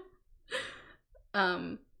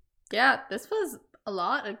 Yeah, this was a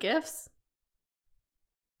lot of gifts.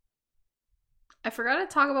 I forgot to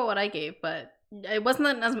talk about what I gave, but it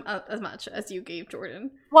wasn't as much as you gave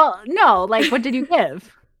Jordan. Well, no, like, what did you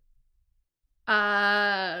give?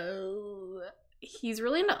 He's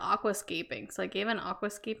really into aquascaping, so I gave an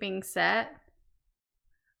aquascaping set.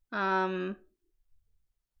 Oh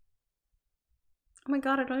my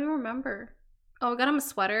god, I don't even remember. Oh, I got him a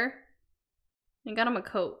sweater. And got him a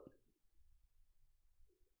coat.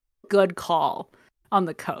 Good call on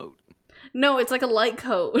the coat. No, it's like a light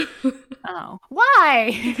coat. Oh.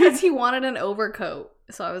 Why? Because he wanted an overcoat.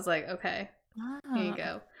 So I was like, okay, here you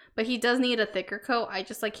go. But he does need a thicker coat. I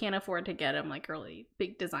just like can't afford to get him like a really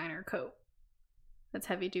big designer coat. That's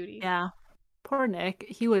heavy duty. Yeah. Poor Nick.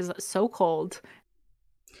 He was so cold.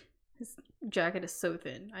 His jacket is so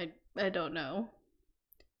thin. I don't know.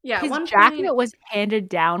 Yeah, his jacket was handed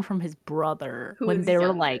down from his brother when they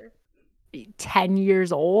were like 10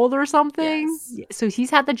 years old or something. Yes. So he's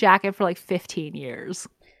had the jacket for like 15 years.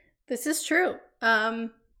 This is true.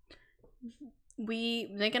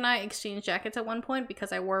 Nick and I exchanged jackets at one point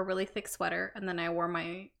because I wore a really thick sweater and then I wore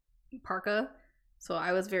my parka. So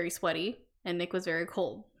I was very sweaty and Nick was very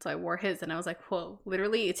cold. So I wore his and I was like, whoa,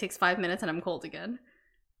 literally it takes 5 minutes and I'm cold again.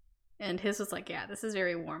 And his was like, yeah, this is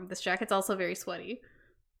very warm. This jacket's also very sweaty.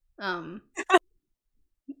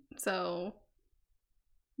 So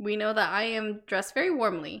we know that I am dressed very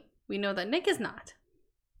warmly. We know that Nick is not.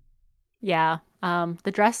 Yeah.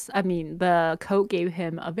 The coat gave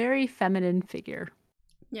him a very feminine figure.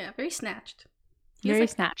 Yeah, very snatched. Very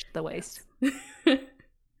snatched at the waist.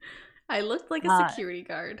 I looked like a security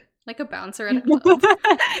guard, like a bouncer at a club.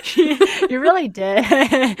 You really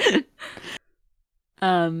did.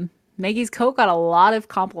 Maggie's coat got a lot of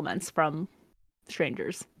compliments from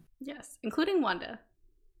strangers. Yes, including Wanda.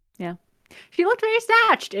 Yeah. She looked very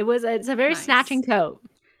snatched. It's a very snatching coat.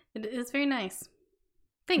 It is very nice.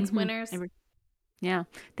 Thanks, winners. Yeah.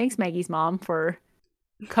 Thanks, Maggie's mom, for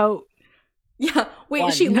coat. Yeah.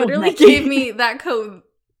 Wait, she literally gave me that coat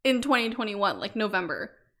in 2021, like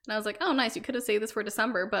November. And I was like, oh, nice. You could have saved this for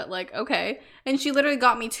December, but like, okay. And she literally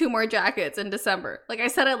got me 2 more jackets in December. Like I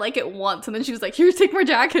said, I like it once. And then she was like, here, take more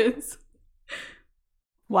jackets.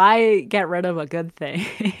 Why get rid of a good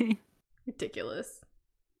thing? Ridiculous.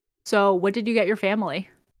 So what did you get your family?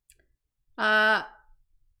 I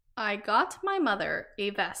got my mother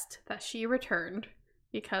a vest that she returned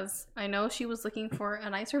because I know she was looking for a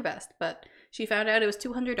nicer vest, but she found out it was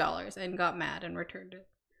 $200 and got mad and returned it.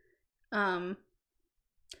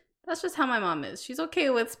 That's just how my mom is. She's okay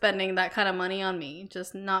with spending that kind of money on me,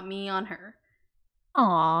 just not me on her.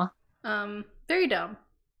 Aww. Very dumb.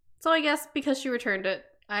 So I guess because she returned it,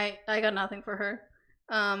 I got nothing for her.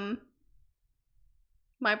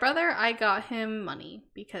 My brother, I got him money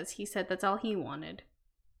because he said that's all he wanted.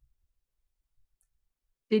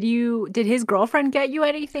 Did his girlfriend get you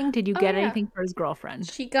anything? Did you get anything for his girlfriend?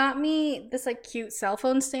 She got me this like cute cell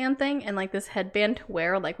phone stand thing and like this headband to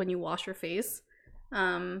wear like when you wash your face.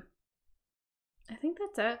 I think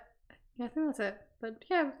that's it. Yeah, I think that's it. But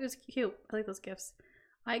yeah, it was cute. I like those gifts.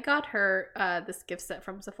 I got her this gift set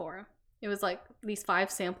from Sephora. It was like these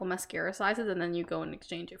 5 sample mascara sizes and then you go and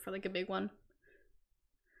exchange it for like a big one.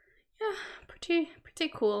 Yeah, pretty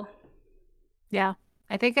cool. Yeah.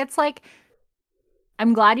 I think it's like,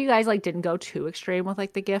 I'm glad you guys like didn't go too extreme with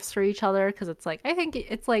like the gifts for each other, because it's like, I think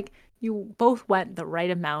it's like you both went the right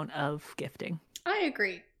amount of gifting. I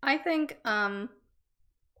agree. I think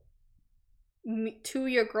to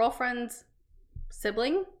your girlfriend's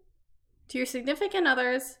sibling, to your significant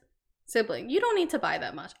other's sibling, you don't need to buy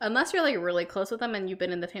that much unless you're like really close with them and you've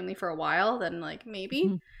been in the family for a while, then like maybe.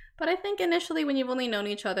 Mm-hmm. But I think initially when you've only known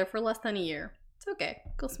each other for less than a year, it's okay.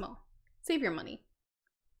 Go small. Save your money.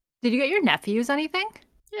 Did you get your nephews anything?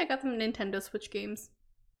 Yeah, I got them Nintendo Switch games.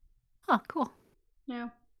 Oh, cool. Yeah.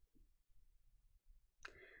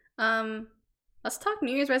 Let's talk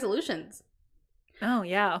New Year's resolutions. Oh,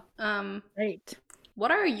 yeah. Great.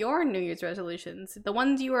 What are your New Year's resolutions? The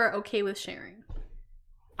ones you are okay with sharing?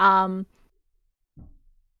 I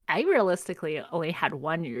realistically only had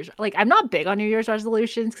one New Year's. Like, I'm not big on New Year's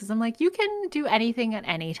resolutions because I'm like, you can do anything at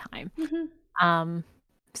any time. Mm-hmm.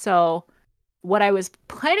 So what I was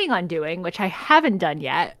planning on doing, which I haven't done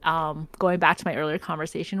yet, going back to my earlier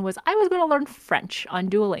conversation, was I was going to learn French on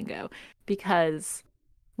Duolingo, because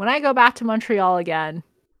when I go back to Montreal again,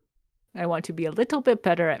 I want to be a little bit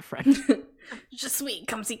better at French. Je suis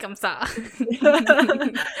comme ci comme ça.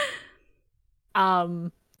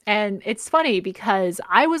 And it's funny because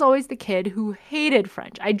I was always the kid who hated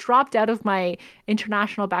French. I dropped out of my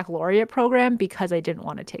international baccalaureate program because I didn't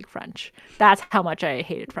want to take French. That's how much I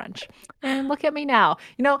hated French. And look at me now.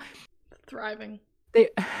 You know, thriving.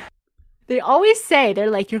 They always say, they're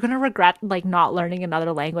like, you're going to regret like not learning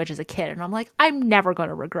another language as a kid. And I'm like, I'm never going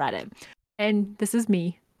to regret it. And this is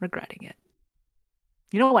me regretting it.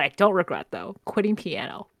 You know what I don't regret though? Quitting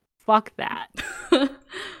piano. Fuck that.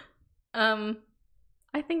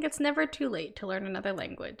 I think it's never too late to learn another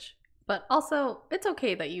language. But also, it's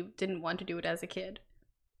okay that you didn't want to do it as a kid.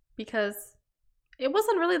 Because it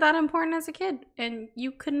wasn't really that important as a kid. And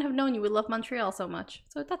you couldn't have known you would love Montreal so much.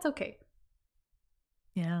 So that's okay.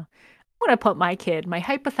 Yeah. I'm going to put my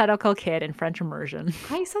hypothetical kid, in French immersion.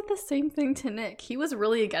 I said the same thing to Nick. He was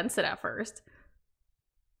really against it at first.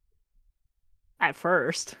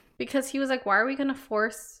 Because he was like, why are we going to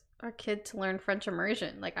force our kid to learn French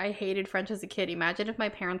immersion? Like, I hated French as a kid. Imagine if my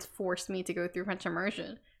parents forced me to go through French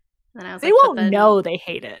immersion. And I was they won't know they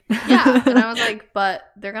hate it. Yeah. And I was like,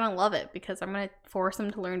 but they're going to love it because I'm going to force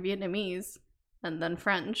them to learn Vietnamese and then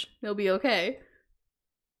French. They'll be okay.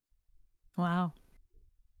 Wow.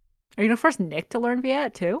 Are you going to force Nick to learn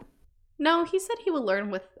Viet too? No, he said he would learn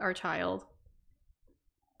with our child.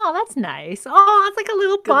 Oh, that's nice. Oh, it's like a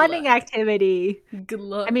little bonding activity. Good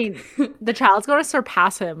luck. I mean, the child's going to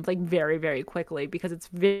surpass him like very, very quickly because it's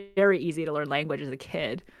very easy to learn language as a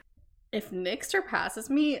kid. If Nick surpasses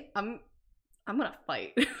me, I'm gonna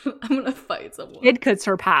fight. I'm gonna fight someone. It could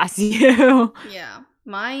surpass you. Yeah,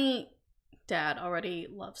 my dad already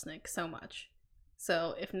loves Nick so much.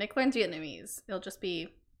 So if Nick learns Vietnamese, it'll just be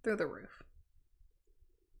through the roof.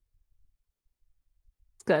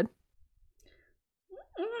 It's good.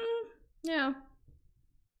 Yeah.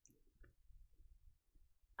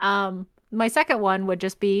 My second one would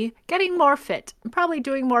just be getting more fit. Probably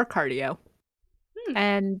doing more cardio.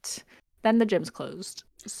 And then the gym's closed.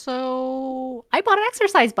 So I bought an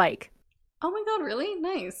exercise bike. Oh my god, really?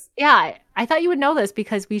 Nice. Yeah, I thought you would know this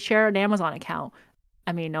because we share an Amazon account.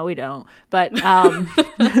 I mean, no, we don't. But Amazon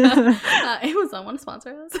want to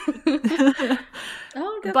sponsor us.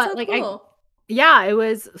 Oh, that's but, so like, cool. It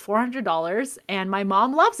was $400 and my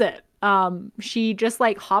mom loves it. She just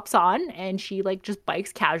like hops on and she like just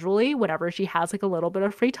bikes casually whenever she has like a little bit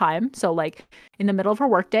of free time. So like in the middle of her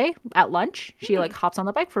workday at lunch, she like hops on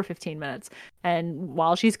the bike for 15 minutes. And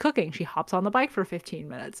while she's cooking, she hops on the bike for 15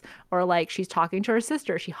 minutes. Or like she's talking to her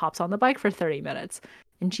sister, she hops on the bike for 30 minutes.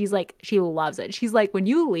 And she's like, she loves it. She's like, when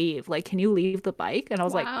you leave, like, can you leave the bike? And I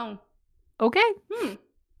was like, okay.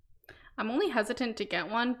 I'm only hesitant to get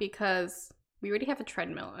one because we already have a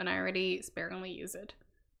treadmill and I already sparingly use it.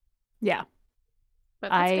 Yeah.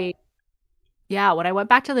 But when I went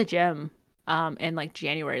back to the gym in like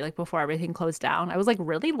January, like before everything closed down, I was like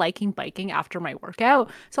really liking biking after my workout.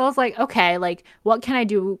 So I was like, okay, like what can I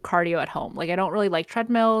do cardio at home? Like I don't really like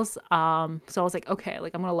treadmills. So I was like, okay,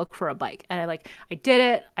 like I'm gonna look for a bike. And I did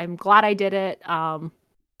it. I'm glad I did it.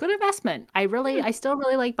 Good investment. I still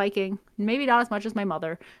really like biking. Maybe not as much as my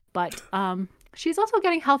mother, but she's also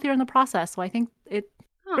getting healthier in the process. So I think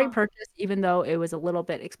great purchase, even though it was a little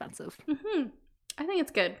bit expensive. Mm-hmm. I think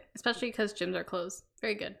it's good, especially because gyms are closed.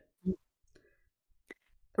 Very good.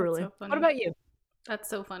 Truly. So what about you? That's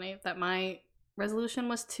so funny that my resolution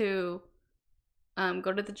was to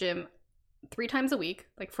go to the gym 3 times a week,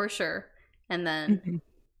 like for sure. And then,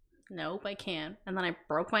 nope, I can't. And then I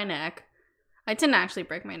broke my neck. I didn't actually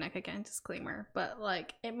break my neck again, disclaimer, but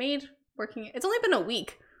like it made working, it's only been a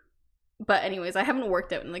week. But anyways, I haven't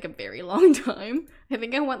worked out in like a very long time. I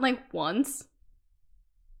think I went like once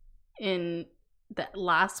in the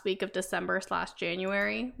last week of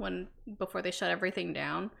December/January before they shut everything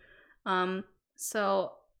down.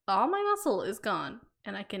 So all my muscle is gone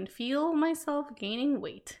and I can feel myself gaining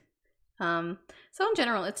weight. So in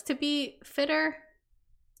general, it's to be fitter,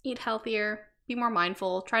 eat healthier, be more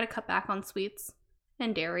mindful, try to cut back on sweets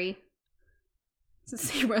and dairy. It's the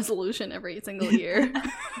same resolution every single year.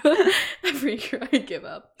 Every year I give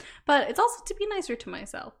up. But it's also to be nicer to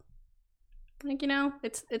myself. Like, you know,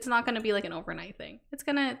 it's not going to be like an overnight thing. It's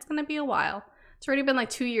going to be a while. It's already been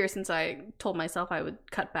like 2 years since I told myself I would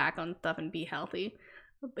cut back on stuff and be healthy.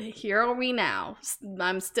 But here are we now.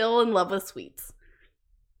 I'm still in love with sweets.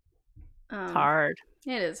 It's hard.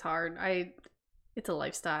 It is hard. It's a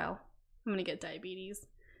lifestyle. I'm going to get diabetes.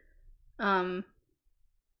 What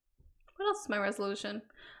else is my resolution?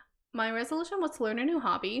 My resolution was to learn a new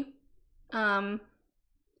hobby.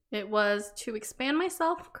 It was to expand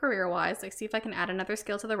myself career-wise, like see if I can add another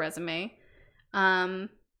skill to the resume. I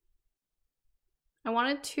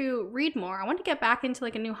wanted to read more. I wanted to get back into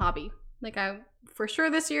like a new hobby. Like for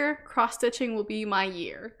sure this year, cross-stitching will be my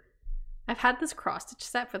year. I've had this cross-stitch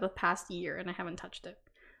set for the past year and I haven't touched it.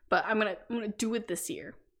 But I'm gonna do it this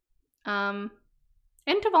year. And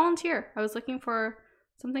to volunteer. I was looking for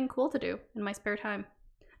something cool to do in my spare time.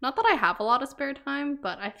 Not that I have a lot of spare time,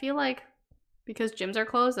 but I feel like because gyms are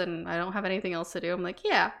closed and I don't have anything else to do, I'm like,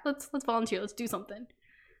 yeah, let's volunteer. Let's do something.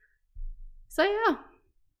 So yeah,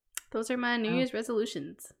 those are my New Year's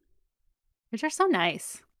resolutions. Which are so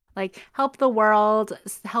nice. Like help the world,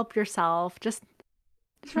 help yourself. Just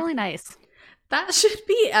it's really nice. That should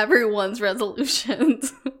be everyone's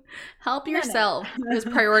resolutions. Help yourself is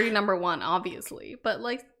priority number one, obviously. But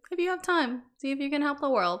like, if you have time, see if you can help the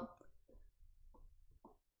world.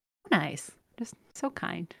 Nice. Just so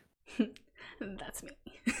kind. That's me.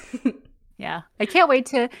 Yeah. I can't wait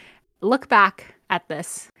to look back at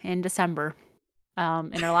this in December.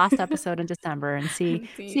 In our last episode in December and see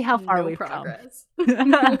how far we've progress.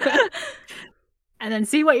 Come. And then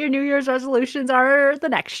see what your New Year's resolutions are the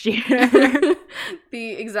next year.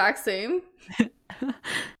 The exact same.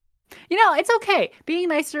 You know, it's okay. Being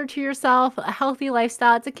nicer to yourself, a healthy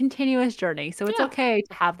lifestyle, it's a continuous journey. So it's okay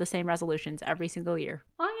to have the same resolutions every single year.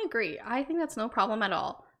 I agree. I think that's no problem at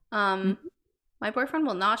all. My boyfriend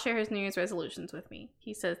will not share his New Year's resolutions with me.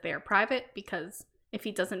 He says they are private because if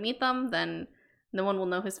he doesn't meet them, then no one will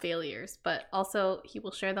know his failures. But also, he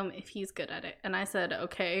will share them if he's good at it. And I said,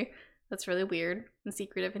 okay, that's really weird and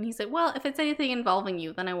secretive. And he said, well, if it's anything involving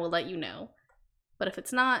you, then I will let you know. But if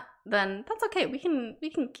it's not, then that's okay. We can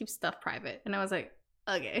keep stuff private. And I was like,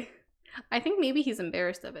 okay. I think maybe he's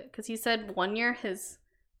embarrassed of it because he said 1 year his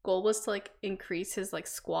goal was to like increase his like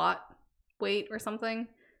squat weight or something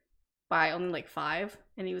by only like 5.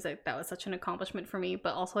 And he was like, that was such an accomplishment for me.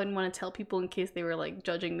 But also I didn't want to tell people in case they were like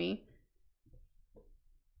judging me.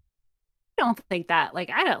 I don't think that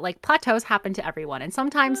I don't like plateaus happen to everyone. And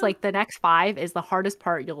sometimes like the next 5 is the hardest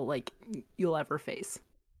part you'll ever face.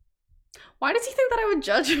 Why does he think that I would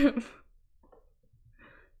judge him?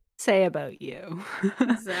 Say about you.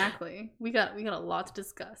 Exactly. We got a lot to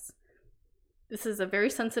discuss. This is a very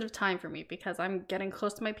sensitive time for me because I'm getting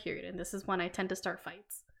close to my period and this is when I tend to start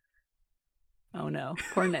fights. Oh no,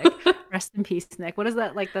 poor Nick. Rest in peace, Nick. What is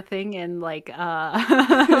that like the thing in like in Hunger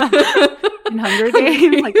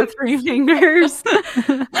Games, like the 3 fingers?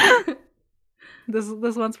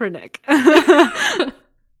 This one's for Nick.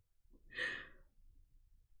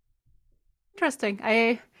 Interesting.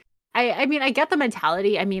 I mean, I get the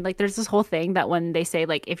mentality. I mean, like, there's this whole thing that when they say,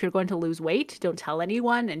 like, if you're going to lose weight, don't tell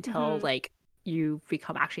anyone until, like, you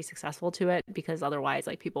become actually successful to it, because otherwise,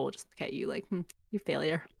 like, people will just look at you like, you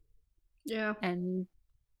failure. Yeah. And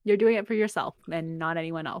you're doing it for yourself and not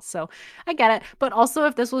anyone else. So I get it. But also,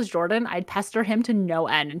 if this was Jordan, I'd pester him to no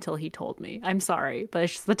end until he told me. I'm sorry, but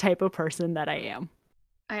it's just the type of person that I am.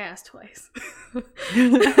 I asked twice. And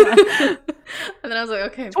then I was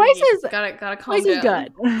like, okay, twice is gotta calm twice down. Is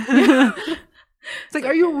good. It's like,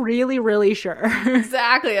 are you really, really sure?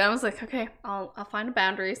 Exactly. And I was like, okay, I'll find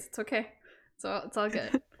boundaries. It's okay. So it's all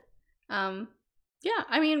good. Yeah,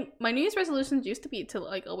 I mean, my New Year's resolutions used to be to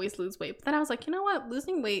like always lose weight, but then I was like, you know what?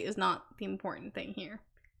 Losing weight is not the important thing here,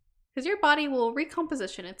 because your body will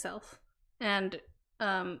recomposition itself, and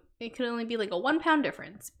it could only be like a 1 pound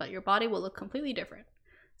difference, but your body will look completely different.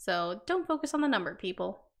 So don't focus on the number,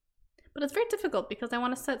 people. But it's very difficult because I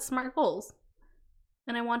want to set smart goals,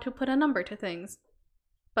 and I want to put a number to things.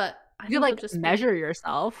 But I you like just measure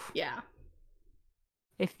yourself. Yeah.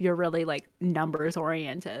 if you're really like numbers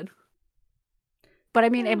oriented. But I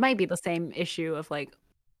mean, it might be the same issue of like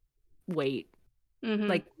weight,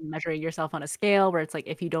 like measuring yourself on a scale where it's like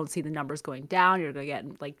if you don't see the numbers going down, you're gonna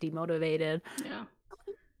get like demotivated. Yeah.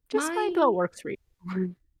 Just find what works for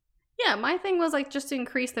you. Yeah, my thing was like just to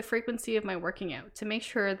increase the frequency of my working out to make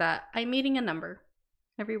sure that I'm meeting a number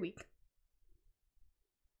every week.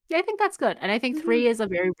 Yeah, I think that's good. And I think 3 is a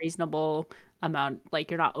very reasonable amount.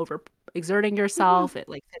 Like you're not over exerting yourself. It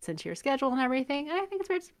like fits into your schedule and everything. And I think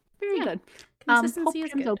it's very good. Consistency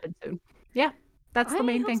is good. Open soon. Yeah, that's the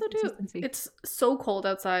main thing. So consistency. It's so cold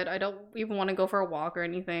outside. I don't even want to go for a walk or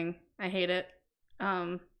anything. I hate it.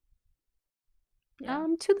 To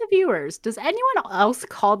the viewers, does anyone else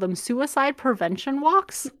call them suicide prevention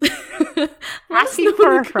walks? Asking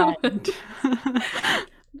for a friend.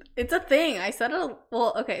 It's a thing. I said it.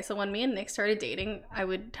 Well, okay. So when me and Nick started dating, I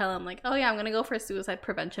would tell him like, "Oh yeah, I'm gonna go for a suicide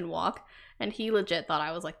prevention walk," and he legit thought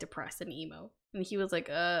I was like depressed and emo, and he was like,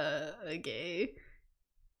 okay."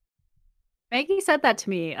 Maggie said that to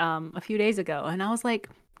me a few days ago, and I was like,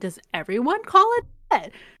 "Does everyone call it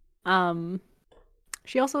that?"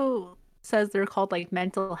 She also says they're called like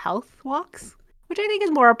mental health walks, which I think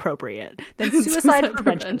is more appropriate than suicide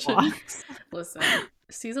prevention walks. Listen,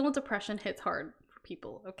 seasonal depression hits hard for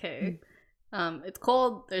people, okay? It's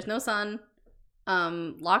cold, there's no sun,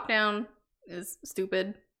 lockdown is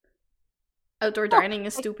stupid, outdoor dining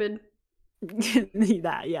is stupid.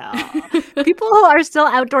 That, yeah. People who are still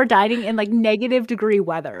outdoor dining in like negative degree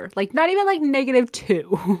weather, like not even like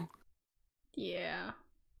 -2. Yeah.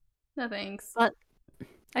 No thanks. But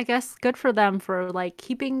I guess good for them for like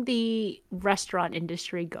keeping the restaurant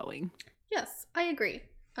industry going. Yes, I agree.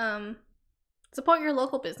 Support your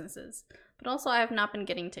local businesses. But also I have not been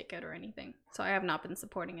getting takeout or anything. So I have not been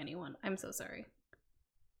supporting anyone. I'm so sorry.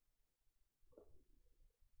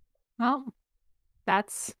 Well,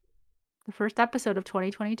 that's the first episode of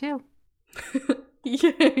 2022.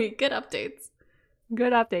 Yay, good updates.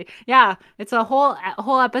 Good update. Yeah, it's a whole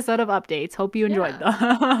episode of updates. Hope you enjoyed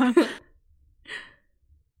them.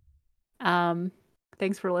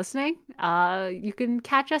 Thanks for listening. You can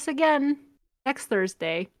catch us again next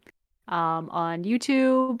Thursday on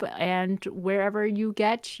YouTube and wherever you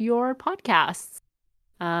get your podcasts.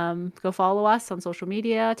 Go follow us on social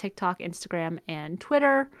media, TikTok, Instagram, and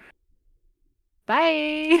Twitter.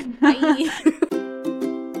 Bye. Bye.